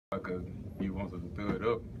because he wants us to throw it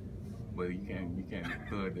up, but you can't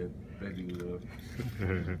throw it that dude up.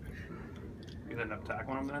 You end up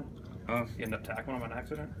tackling him then? Huh? You end up tackling him on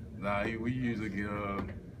accident? Nah, we usually get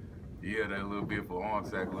that little bit for arm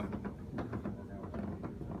tackling.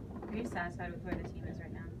 Are you satisfied with where the team is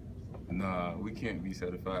right now? Nah, we can't be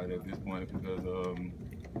satisfied at this point because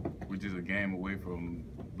we're just a game away from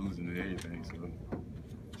losing to everything. So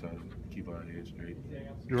try to keep our head straight.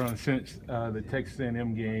 DARON, since the Texas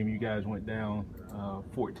A&M game, you guys went down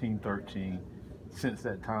 14-13. Since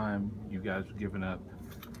that time, you guys have given up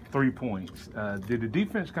 3 points. Did the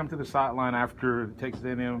defense come to the sideline after Texas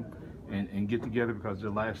A&M and get together? Because the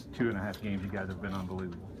last 2.5 games, you guys have been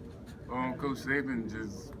unbelievable. Coach Saban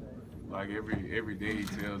just like every day he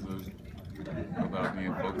tells us about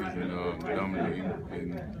being focused and dominating,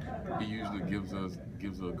 and he usually gives us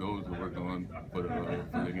goals to work on for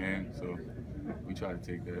the game. So we try to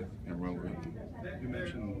take that and run with it. You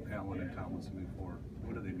mentioned Allen and Tomlinson before.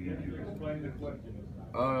 What do they mean to you?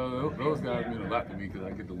 Those guys mean a lot to me because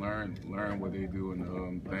I get to learn what they do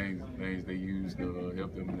and things they use to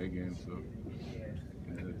help them in their game. So.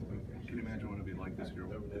 Can you imagine what it'd be like this year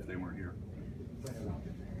if they weren't here?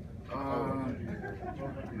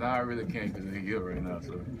 No, I really can't because they're here right now.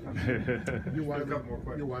 So you're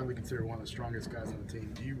widely considered one of the strongest guys on the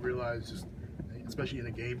team. Do you realize, just especially in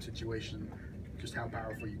a game situation, just how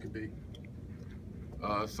powerful you can be?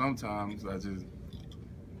 Sometimes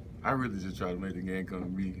I really just try to make the game come to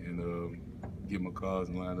me and get my calls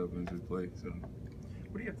and line up and just play. So.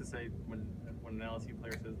 What do you have to say when an LSU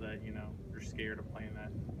player says that you're scared of playing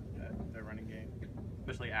that running game,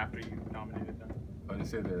 especially after you dominated them? Oh, they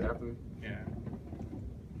said that after? Yeah.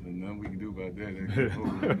 There's nothing we can do about that.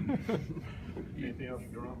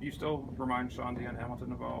 You still remind Sean and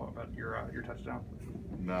Hamilton about your touchdown?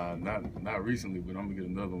 Nah, not recently, but I'm gonna get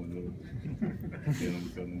another one though. Yeah, I'm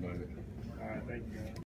telling about it. All right.